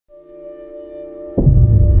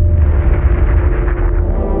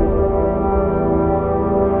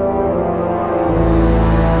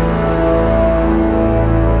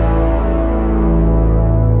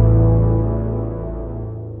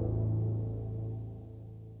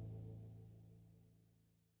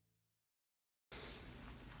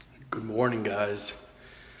Good morning, guys.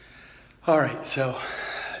 All right, so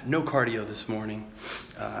no cardio this morning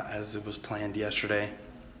as it was planned yesterday.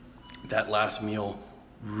 That last meal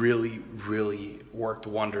really worked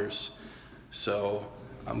wonders. So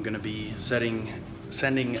I'm gonna be sending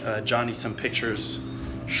Johnny some pictures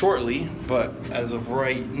shortly, but as of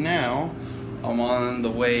right now, I'm on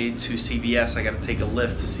the way to CVS. I gotta take a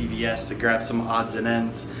lift to CVS to grab some odds and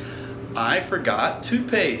ends. I forgot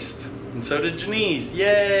toothpaste. And so did Janice,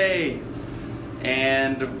 yay!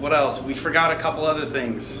 And what else? We forgot a couple other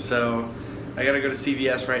things. So I gotta go to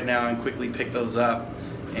CVS right now and quickly pick those up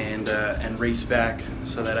and race back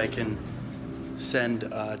so that I can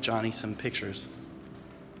send Johnny some pictures.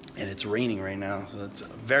 And it's raining right now, so it's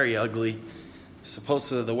very ugly.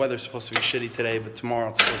 The weather's supposed to be shitty today, but tomorrow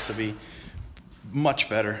it's supposed to be much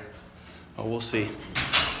better. Oh, we'll see.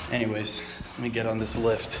 Anyways, let me get on this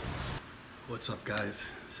lift. What's up, guys?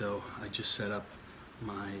 So I just set up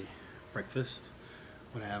my breakfast.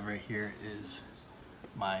 What I have right here is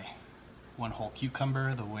my one whole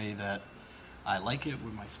cucumber, the way that I like it,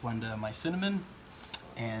 with my Splenda and my cinnamon.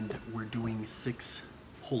 And we're doing 6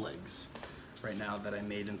 whole eggs right now that I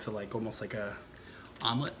made into almost like a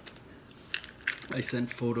omelet. I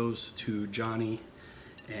sent photos to Johnny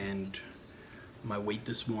and my weight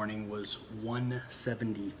this morning was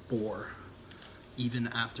 174. Even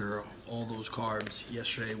after all those carbs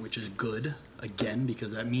yesterday, which is good, again,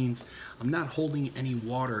 because that means I'm not holding any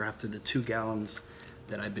water after the 2 gallons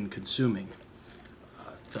that I've been consuming.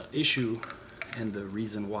 The issue and the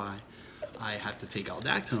reason why I have to take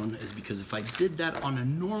aldactone is because if I did that on a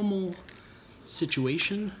normal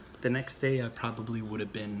situation, the next day I probably would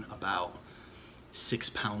have been about 6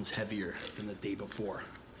 pounds heavier than the day before.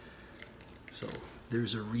 So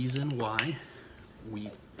there's a reason why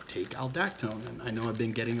we take aldactone, and I know I've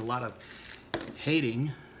been getting a lot of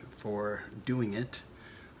hating for doing it,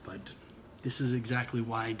 but this is exactly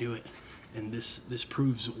why I do it, and this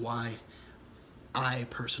proves why I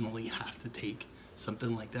personally have to take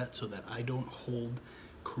something like that so that I don't hold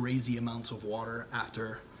crazy amounts of water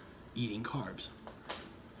after eating carbs.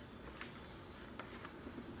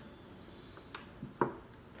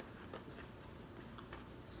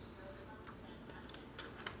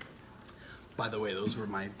 By the way, those were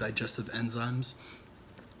my digestive enzymes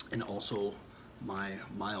and also my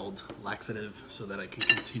mild laxative so that I can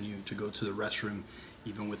continue to go to the restroom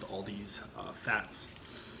even with all these fats.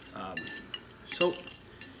 So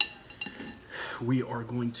we are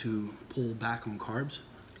going to pull back on carbs.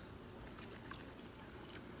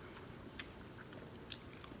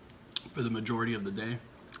 For the majority of the day,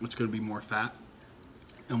 it's going to be more fat.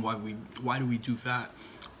 And why do we do fat?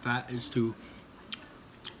 Fat is to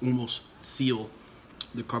almost seal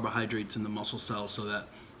the carbohydrates in the muscle cells so that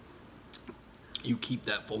you keep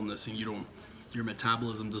that fullness and your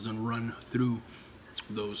metabolism doesn't run through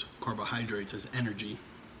those carbohydrates as energy,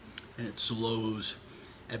 and it slows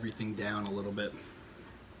everything down a little bit.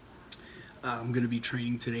 I'm gonna be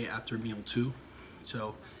training today after meal 2,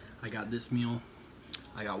 so I got this meal,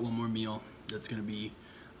 I got one more meal that's gonna be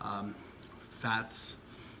fats,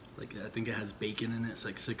 like I think it has bacon in it. It's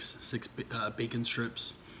like six bacon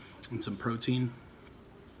strips and some protein,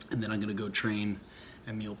 and then I'm gonna go train,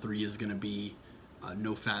 and meal 3 is gonna be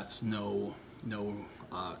no fats, no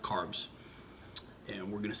carbs,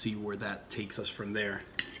 and we're gonna see where that takes us from there.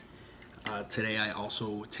 Today I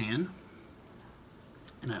also tan,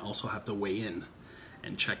 and I also have to weigh in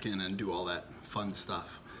and check in and do all that fun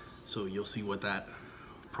stuff, so you'll see what that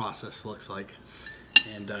process looks like,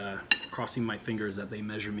 and crossing my fingers that they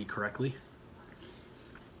measure me correctly,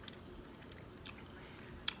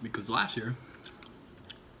 because last year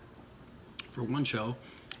for one show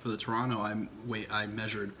for the Toronto I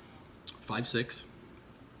measured 5'6",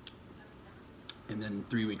 and then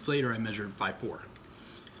 3 weeks later I measured 5'4",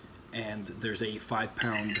 and there's a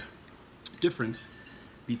 5-pound difference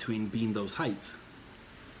between being those heights.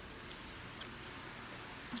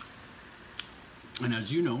 And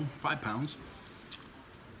as you know, 5 pounds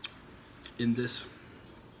in this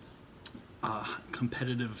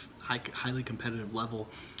highly competitive level,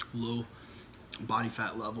 low body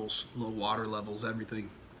fat levels, low water levels, everything,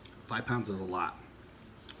 5 pounds is a lot.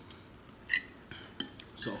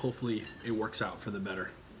 So hopefully it works out for the better.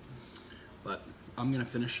 But I'm gonna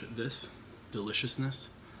finish this deliciousness,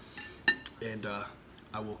 and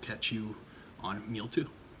I will catch you on meal 2.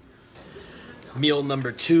 Meal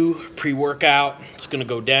number 2, pre-workout. It's gonna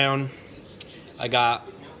go down. I got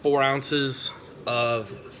 4 ounces of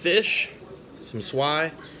fish, some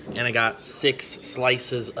swai, and I got 6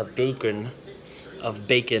 slices of bacon.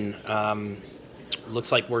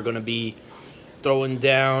 Looks like we're gonna be throwing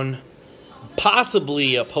down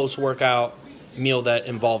possibly a post-workout meal that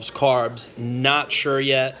involves carbs. Not sure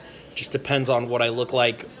yet. Just depends on what I look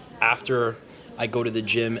like after I go to the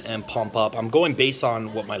gym and pump up. I'm going based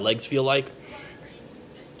on what my legs feel like.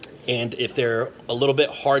 And if they're a little bit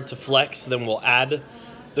hard to flex, then we'll add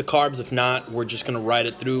the carbs. If not, we're just going to ride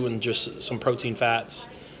it through and just some protein fats.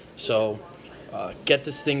 So get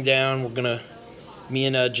this thing down. Me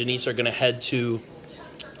and Janice are going to head to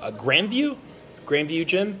Grandview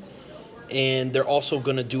Gym. And they're also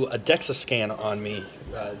going to do a DEXA scan on me.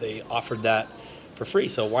 They offered that for free,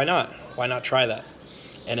 so why not? Why not try that?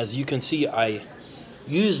 And as you can see, I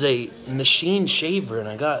used a machine shaver, and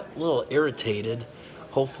I got a little irritated.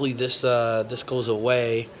 Hopefully this goes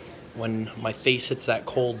away when my face hits that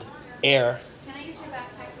cold air. Can I use your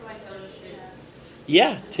backpack for my photo shoot?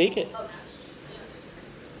 Yeah, take it. Okay.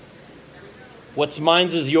 What's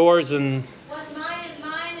mine's is yours, and What's mine is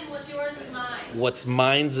mine, and what's yours is mine. what's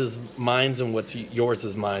mine's is mine's, and what's yours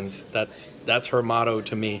is mine's. That's her motto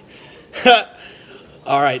to me.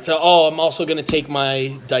 All right, so I'm also gonna take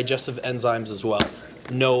my digestive enzymes as well.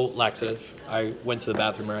 No laxative. I went to the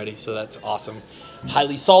bathroom already, so that's awesome.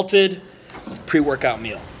 Highly salted, pre-workout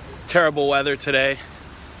meal. Terrible weather today.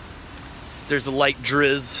 There's a light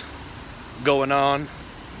drizz going on.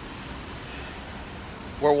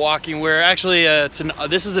 We're walking. We're actually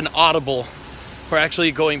this is an audible. We're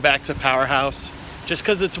actually going back to Powerhouse just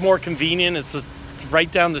because it's more convenient. It's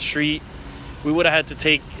right down the street. We would have had to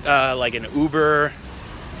take like an Uber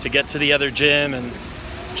to get to the other gym, and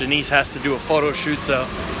Janice has to do a photo shoot, so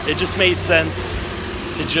it just made sense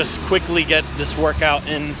to just quickly get this workout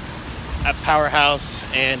in at Powerhouse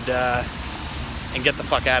and get the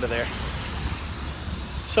fuck out of there.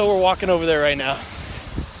 So we're walking over there right now,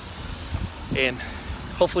 and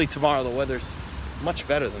hopefully tomorrow the weather's much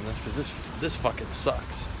better than this, because this fucking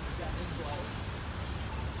sucks.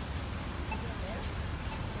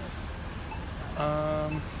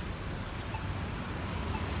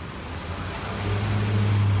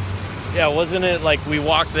 Yeah, wasn't it like we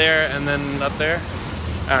walked there and then up there?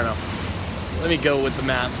 I don't know. Let me go with the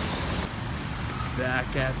maps.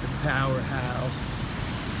 Back at the Powerhouse.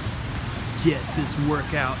 Let's get this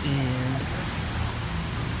workout in.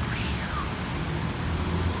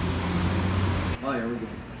 Oh, here we go.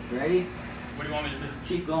 Ready? What do you want me to do?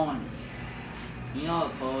 Keep going. You know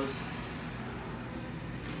the pose.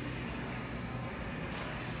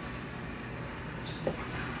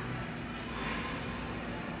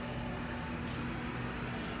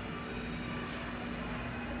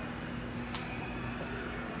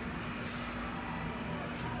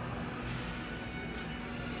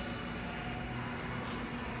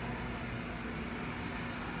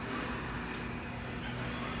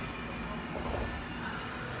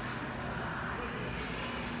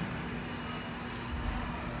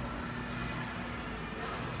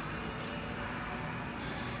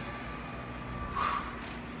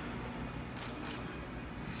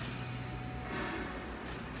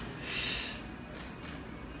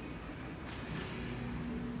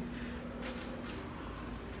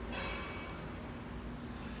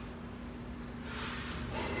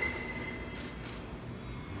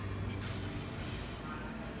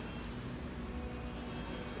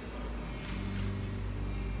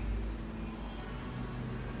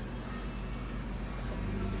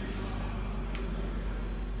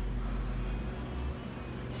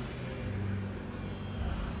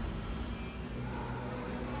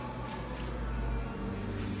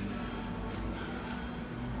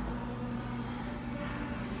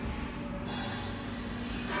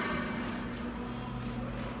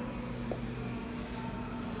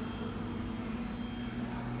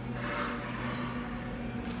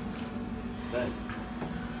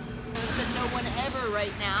 Said no one ever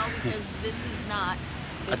right now, because this is not.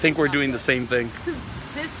 I think we're doing the same thing.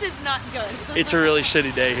 This is not good. It's a really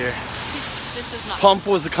shitty day here. This is not. Pump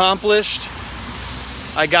was accomplished.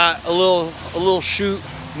 I got a little shoot,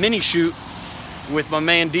 mini shoot with my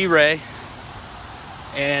man D-Ray,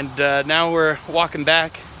 and now we're walking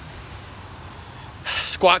back.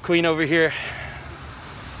 Squat Queen over here,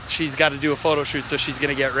 she's got to do a photo shoot, so she's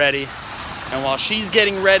gonna get ready. And while she's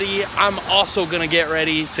getting ready, I'm also gonna get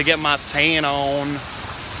ready to get my tan on.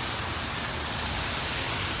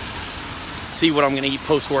 See what I'm gonna eat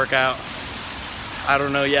post-workout. I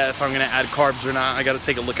don't know yet if I'm gonna add carbs or not. I gotta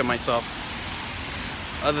take a look at myself.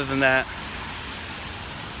 Other than that,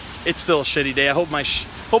 it's still a shitty day. I hope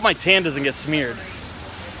my tan doesn't get smeared.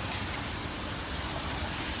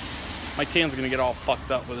 My tan's gonna get all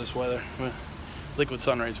fucked up with this weather. Liquid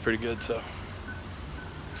Sunrays is pretty good, so.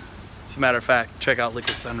 As a matter of fact, check out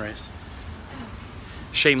Liquid Sunrays.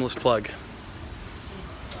 Shameless plug.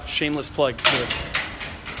 Shameless plug to the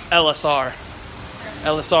LSR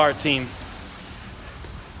team.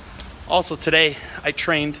 Also today I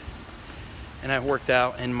trained and I worked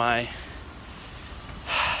out in my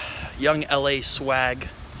Young LA swag.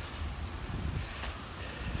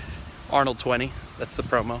 Arnold 20, that's the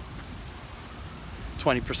promo.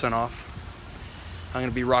 20% off. I'm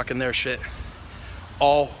gonna be rocking their shit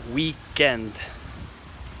all weekend.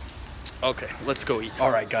 Okay, let's go eat.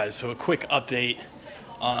 All right, guys, so a quick update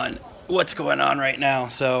on what's going on right now.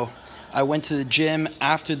 So I went to the gym.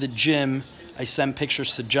 After the gym, I sent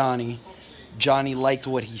pictures to Johnny. Johnny liked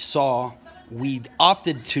what he saw. We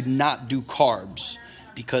opted to not do carbs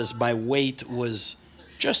because my weight was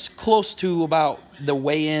just close to about the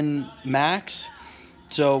weigh-in max.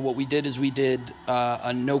 So what we did is we did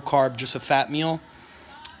a no carb, just a fat meal,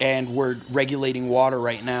 and we're regulating water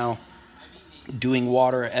right now, doing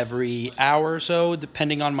water every hour or so,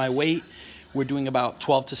 depending on my weight. We're doing about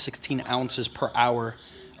 12 to 16 ounces per hour,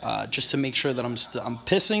 just to make sure that I'm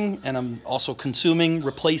pissing and I'm also consuming,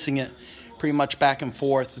 replacing it pretty much back and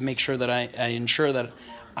forth to make sure that I ensure that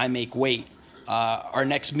I make weight. Our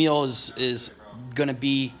next meal is going to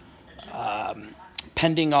be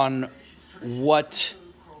pending on what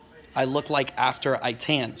I look like after I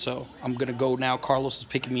tan. So I'm going to go now. Carlos is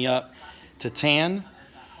picking me up to tan.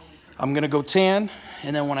 I'm going to go tan,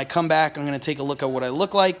 and then when I come back, I'm going to take a look at what I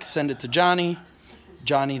look like, send it to Johnny.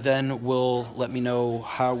 Johnny then will let me know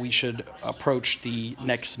how we should approach the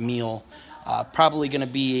next meal. Probably going to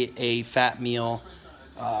be a fat meal.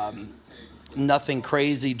 Nothing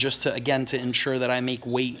crazy, just to, again, to ensure that I make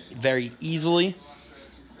weight very easily.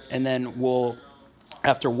 And then we'll,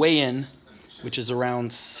 after weigh-in, which is around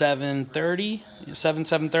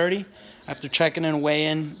 7:30, after checking in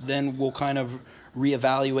weigh-in, then we'll kind of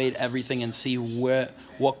reevaluate everything and see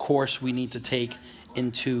what course we need to take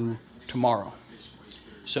into tomorrow.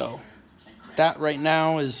 So that right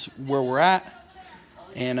now is where we're at,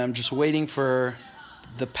 and I'm just waiting for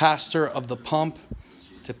the pastor of the pump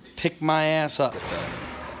to pick my ass up.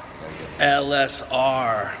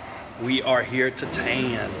 LSR, we are here to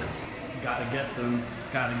tan. Gotta get them,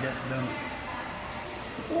 gotta get them.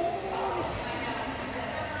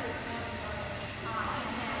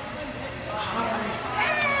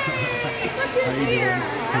 Who's here?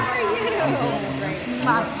 How are you?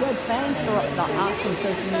 Good, thanks for the awesome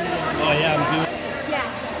social media. Oh yeah, I'm doing.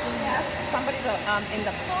 Yeah. Asked somebody to end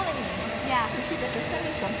up calling me. Yeah. To see that they sent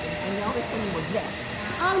me something, and the only thing was this.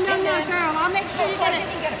 Oh, no, And no, then- girl. I'll make sure you So I get it.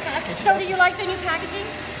 didn't get a package. So do you like the new packaging?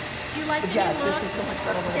 Do you like the Yes, new look? this is so much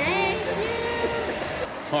better than Thank it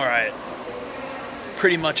you. All right.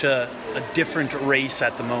 Pretty much a different race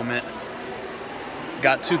at the moment.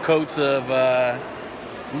 Got 2 coats of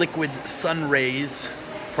liquid sun rays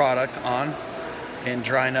product on and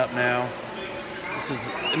drying up now. This is,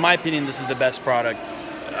 in my opinion, this is the best product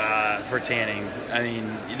for tanning. I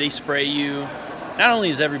mean, they spray you. Not only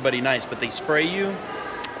is everybody nice, but they spray you,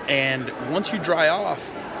 and once you dry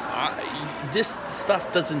off, this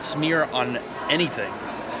stuff doesn't smear on anything.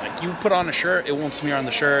 Like, you put on a shirt, it won't smear on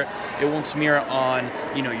the shirt. It won't smear on,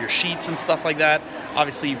 you know, your sheets and stuff like that.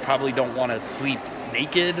 Obviously, you probably don't want to sleep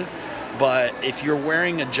naked, but if you're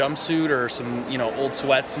wearing a jumpsuit or some, you know, old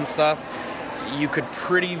sweats and stuff, you could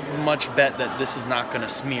pretty much bet that this is not going to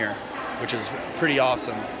smear, which is pretty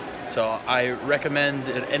awesome. So I recommend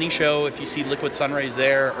at any show, if you see Liquid Sunrays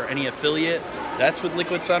there or any affiliate that's with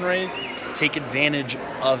Liquid Sunrays, take advantage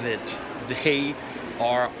of it. They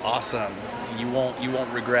are awesome. You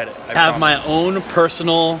won't regret it. I have my own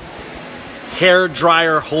personal hair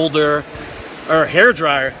dryer holder, or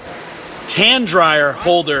tan dryer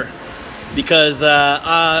holder, because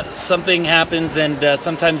something happens and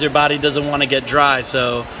sometimes your body doesn't want to get dry.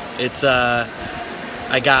 So it's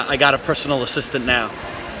I got a personal assistant now.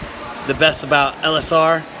 The best about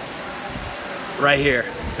LSR, right here.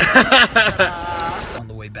 On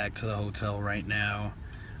the way back to the hotel right now.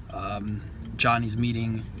 Johnny's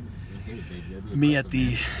meeting me at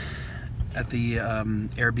the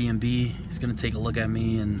Airbnb. He's gonna take a look at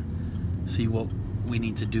me and see what we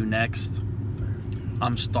need to do next.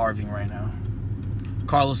 I'm starving right now.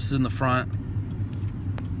 Carlos is in the front.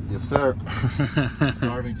 Yes, sir.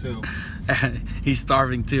 Starving too. He's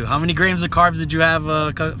starving too. How many grams of carbs did you have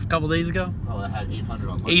a couple days ago? Oh, I had 800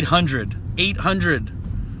 on Monday. 800.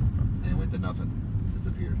 And it went to nothing. It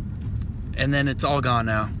disappeared. And then it's all gone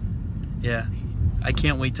now. Yeah. I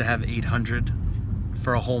can't wait to have 800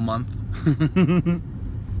 for a whole month.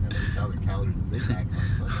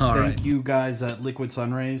 All right. Thank you guys at Liquid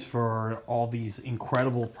Sunrays for all these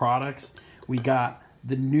incredible products. We got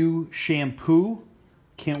the new shampoo.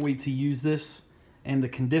 Can't wait to use this. And the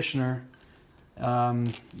conditioner.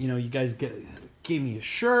 You know, you guys gave me a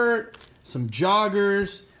shirt, some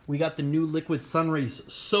joggers. We got the new Liquid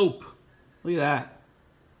Sunrays soap. Look at that.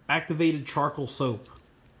 Activated charcoal soap.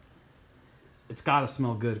 It's got to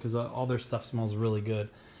smell good because all their stuff smells really good.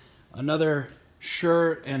 Another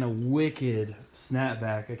shirt and a wicked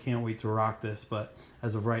snapback. I can't wait to rock this, but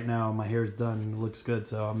as of right now, my hair's done and it looks good,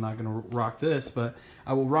 so I'm not going to rock this, but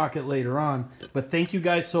I will rock it later on. But thank you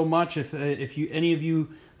guys so much. If any of you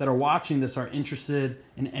that are watching this are interested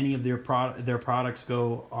in any of their products,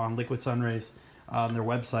 go on Liquid Sunrays on their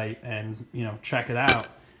website and, you know, check it out.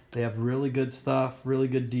 They have really good stuff, really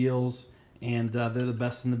good deals, and they're the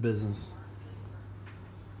best in the business.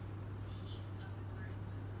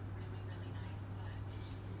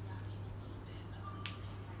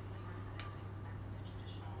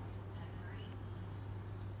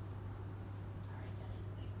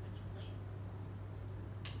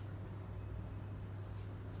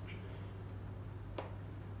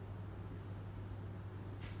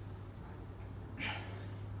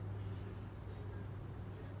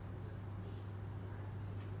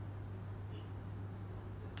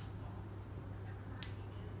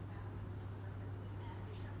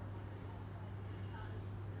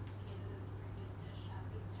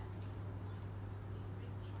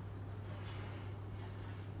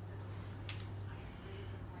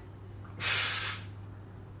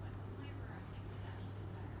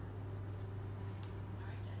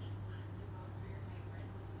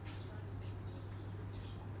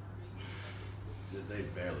 They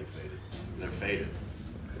barely faded. They're faded.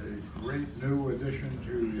 A great new addition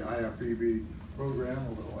to the IFBB program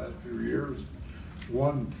over the last few years.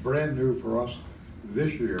 One brand new for us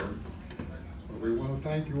this year. So we want to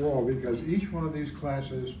thank you all because each one of these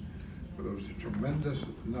classes, there was a tremendous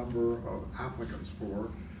number of applicants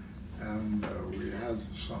for, and we had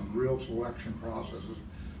some real selection processes.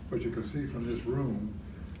 But you can see from this room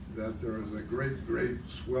that there is a great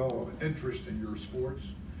swell of interest in your sports,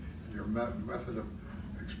 your method of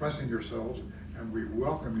expressing yourselves, and we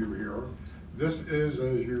welcome you here. This is,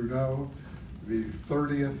 as you know, the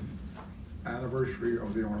 30th anniversary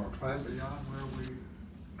of the Arnold Classic, beyond where we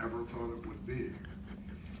ever thought it would be.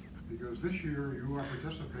 Because this year you are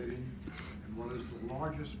participating in what is the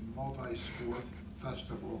largest multi-sport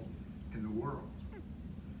festival in the world.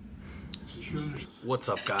 What's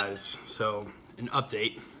up, guys? So, an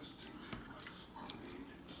update.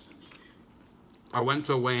 I went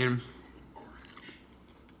to a weigh-in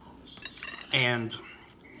and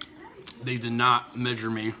they did not measure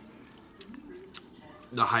me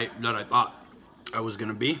the height that I thought I was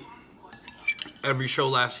gonna be. Every show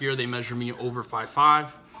last year they measured me over 5'5".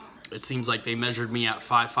 It seems like they measured me at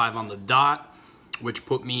 5'5" on the dot, which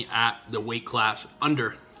put me at the weight class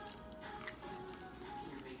under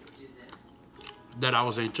that I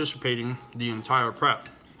was anticipating the entire prep.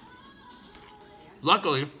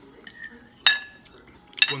 Luckily,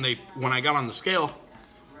 when I got on the scale,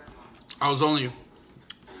 I was only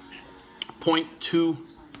 0.2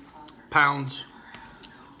 pounds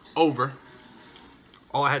over.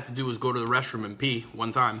 All I had to do was go to the restroom and pee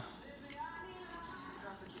one time.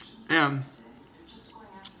 And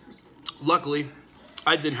luckily,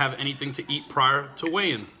 I didn't have anything to eat prior to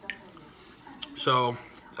weigh-in. So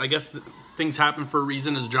I guess things happen for a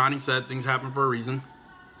reason. As Johnny said, things happen for a reason.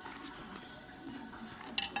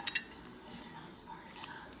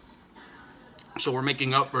 So we're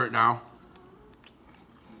making up for it now.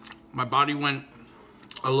 My body went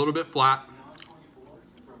a little bit flat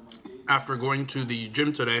after going to the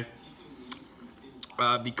gym today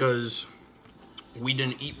because we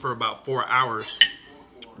didn't eat for about 4 hours.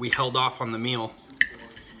 We held off on the meal.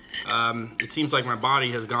 It seems like my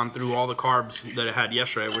body has gone through all the carbs that it had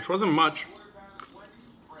yesterday, which wasn't much.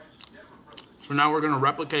 So now we're gonna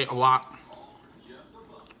replicate a lot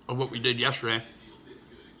of what we did yesterday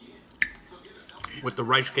with the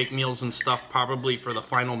rice cake meals and stuff, probably for the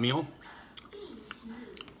final meal.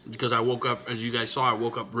 Because I woke up, as you guys saw, I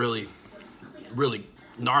woke up really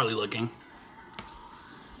gnarly looking.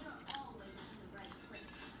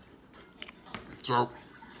 So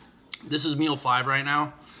this is meal 5 right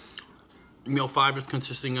now. Meal 5 is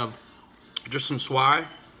consisting of just some swai,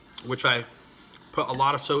 which I put a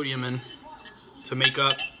lot of sodium in to make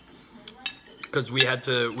up, because we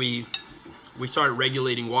started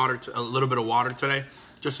regulating water, to a little bit of water today,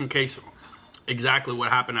 just in case exactly what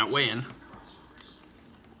happened at weigh-in.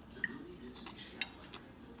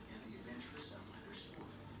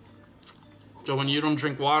 So when you don't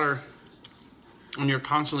drink water and you're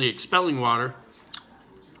constantly expelling water,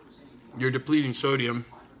 you're depleting sodium.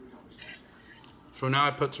 So now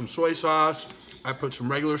I put some soy sauce, I put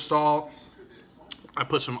some regular salt, I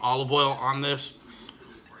put some olive oil on this.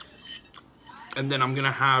 And then I'm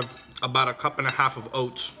gonna have about 1.5 cups of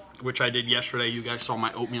oats, which I did yesterday. You guys saw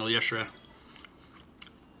my oatmeal yesterday.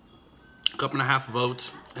 1.5 cups of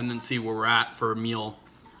oats, and then see where we're at for meal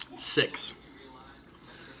 6.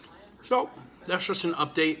 So that's just an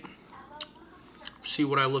update. See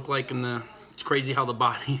what I look like in the. It's crazy how the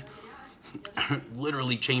body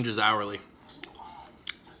literally changes hourly.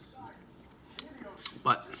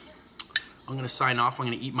 But I'm gonna sign off. I'm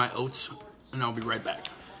gonna eat my oats, and I'll be right back.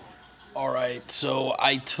 All right, so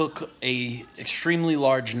I took a extremely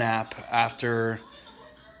large nap after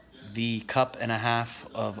the 1.5 cups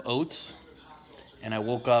of oats, and I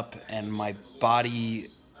woke up and my body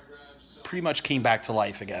pretty much came back to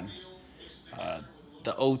life again.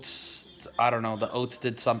 The oats, I don't know, the oats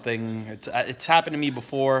did something. It's happened to me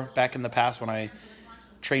before, back in the past when I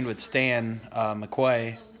trained with Stan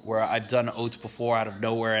McQuay, where I've done oats before out of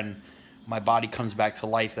nowhere, and my body comes back to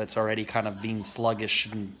life that's already kind of being sluggish,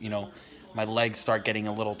 and you know, my legs start getting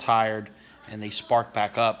a little tired and they spark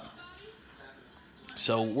back up.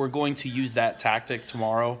 So we're going to use that tactic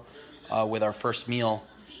tomorrow with our first meal.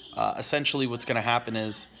 Essentially what's going to happen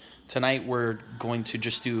is tonight we're going to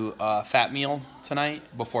just do a fat meal tonight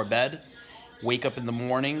before bed, wake up in the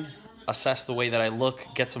morning, assess the way that I look,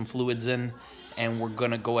 get some fluids in, and we're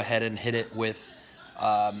going to go ahead and hit it with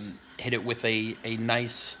a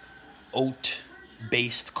nice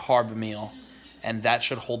oat-based carb meal, and that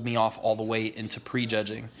should hold me off all the way into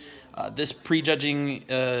prejudging. This prejudging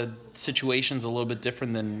situation is a little bit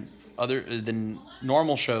different than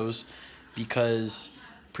normal shows, because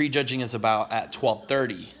prejudging is about at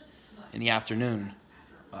 12:30 in the afternoon.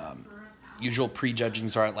 Usual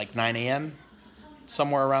prejudgings are at like 9 a.m.,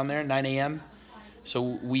 somewhere around there, 9 a.m. So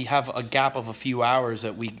we have a gap of a few hours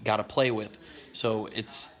that we got to play with. So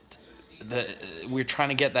we're trying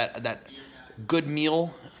to get that good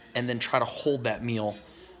meal, and then try to hold that meal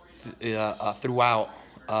throughout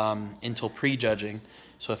until prejudging.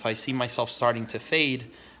 So if I see myself starting to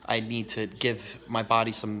fade, I need to give my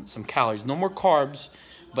body some calories. No more carbs,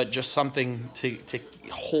 but just something to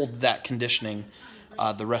hold that conditioning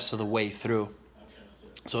the rest of the way through.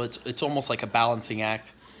 So it's almost like a balancing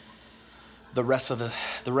act the rest of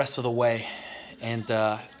the way. And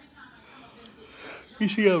you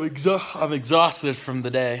see, I'm exhausted from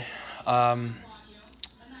the day,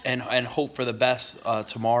 and hope for the best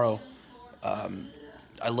tomorrow.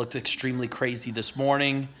 I looked extremely crazy this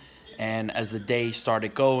morning, and as the day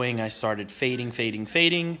started going, I started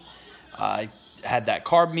fading. I had that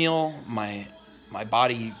carb meal. My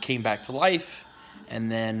body came back to life,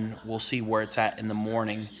 and then we'll see where it's at in the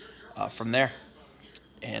morning from there.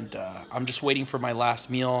 And I'm just waiting for my last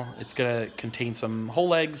meal. It's gonna contain some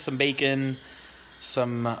whole eggs, some bacon,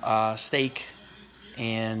 some steak,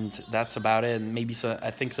 and that's about it. And maybe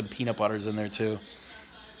I think some peanut butter's in there too.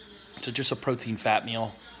 So just a protein fat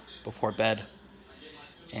meal before bed.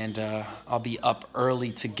 And I'll be up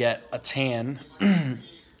early to get a tan.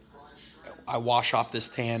 I wash off this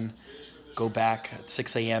tan, go back at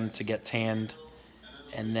 6 a.m. to get tanned,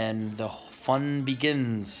 and then the fun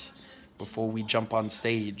begins before we jump on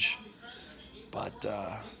stage. But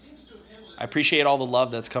I appreciate all the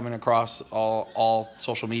love that's coming across all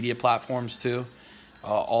social media platforms too.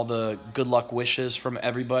 All the good luck wishes from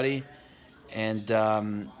everybody. And,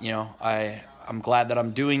 you know, I'm glad that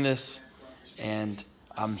I'm doing this, and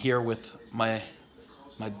I'm here with my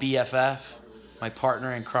BFF, my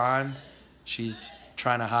partner in crime. She's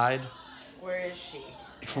trying to hide. Where is she?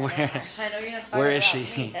 Where? I know you're not talking Where is about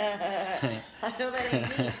she? me. I know that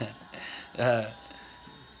ain't me.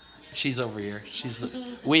 She's over here.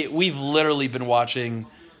 We've literally been watching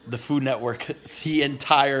the Food Network the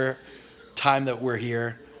entire time that we're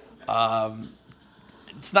here.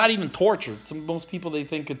 It's not even torture. Most people, they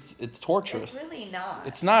think it's torturous. It's really not.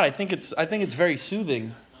 It's not. I think it's very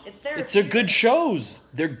soothing. They're good shows.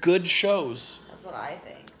 They're good shows. That's what I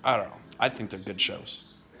think. I don't know. I think they're good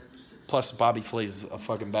shows. Plus, Bobby Flay's a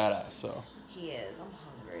fucking badass. So. He is. I'm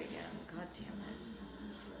hungry again. God damn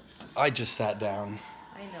it. I just sat down.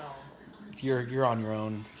 I know. You're on your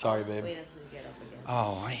own. Sorry, babe. Wait until you get up again.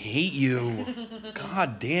 Oh, I hate you.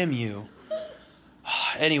 God damn you.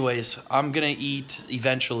 Anyways, I'm gonna eat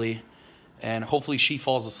eventually, and hopefully she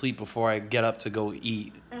falls asleep before I get up to go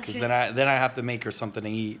eat, because then I have to make her something to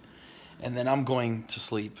eat, and then I'm going to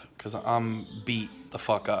sleep because I'm beat the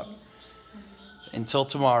fuck up. Until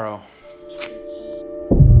tomorrow.